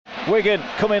Wigan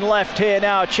coming left here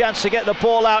now, a chance to get the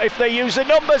ball out if they use the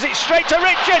numbers. It's straight to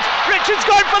Richards. Richards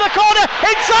going for the corner,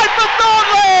 inside for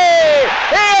Thornley.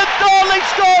 Ian Thornley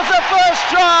scores the first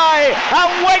try, and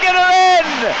Wigan are in.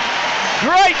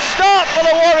 Great start for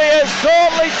the Warriors.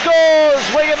 Thornley scores.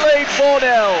 Wigan lead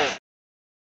 4-0.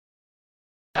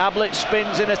 Ablett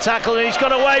spins in a tackle and he's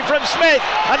got away from Smith,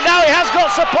 and now he has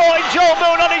got support in Joel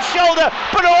Moon on his shoulder,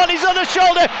 but on his other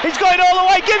shoulder he's going all the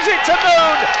way, gives it to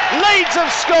Moon. Leeds have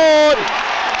scored.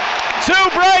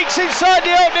 2 breaks inside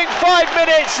the opening 5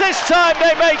 minutes. This time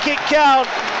they make it count,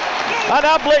 and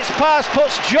Ablett's pass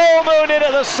puts Joel Moon in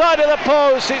at the side of the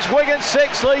post. It's Wigan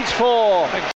 6, Leeds 4.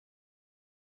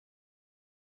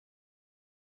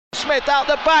 Smith out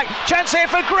the back, chance here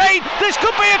for Green. This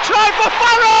could be a try for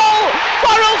Farrell.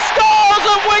 Farrell scores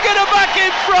and Wigan are back in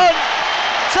front.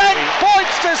 10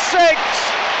 points to 6,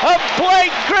 and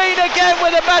Blake Green again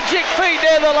with a magic feet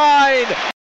near the line.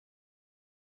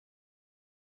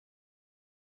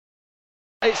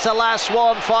 It's the last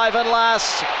one, 5 and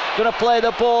last. Going to play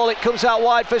the ball, it comes out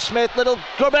wide for Smith, little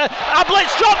grubber.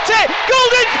 Ablett's dropped it,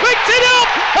 Goulding's picked it up,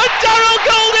 and Daryl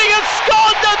Goulding has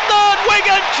scored the third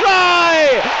Wigan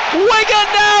try. Wigan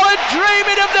now are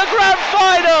dreaming of the grand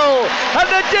final, and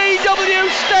the DW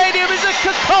Stadium is a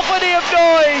cacophony of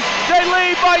noise. They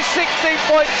lead by 16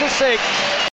 points to 6.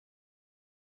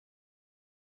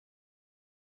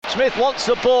 Smith wants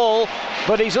the ball,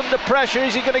 but he's under pressure.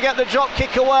 Is he going to get the drop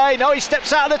kick away? No, he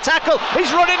steps out of the tackle.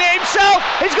 He's running it himself.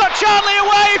 He's got Charlie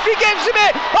away. If he gives him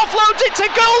it, offloads it to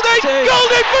Goulding.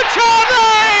 Goulding for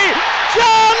Charlie.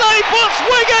 Charlie puts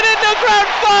Wigan in the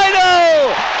grand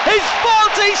final. His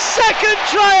 42nd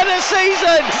try of the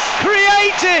season,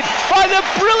 created by the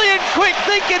brilliant quick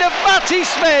thinking of Matty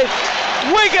Smith.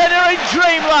 Wigan are in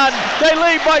dreamland. They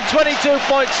lead by 22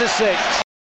 points to 6.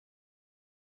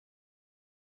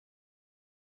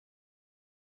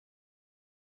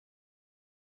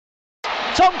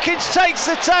 Tompkins takes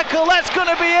the tackle, that's going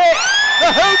to be it. The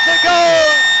hooter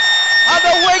goes, and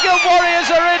the Wigan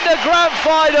Warriors are in the grand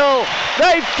final.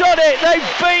 They've done it, they've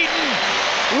beaten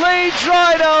Leeds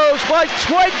Rhinos by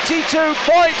 22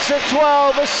 points to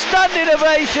 12. A standing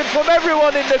ovation from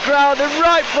everyone in the ground, and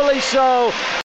rightfully so.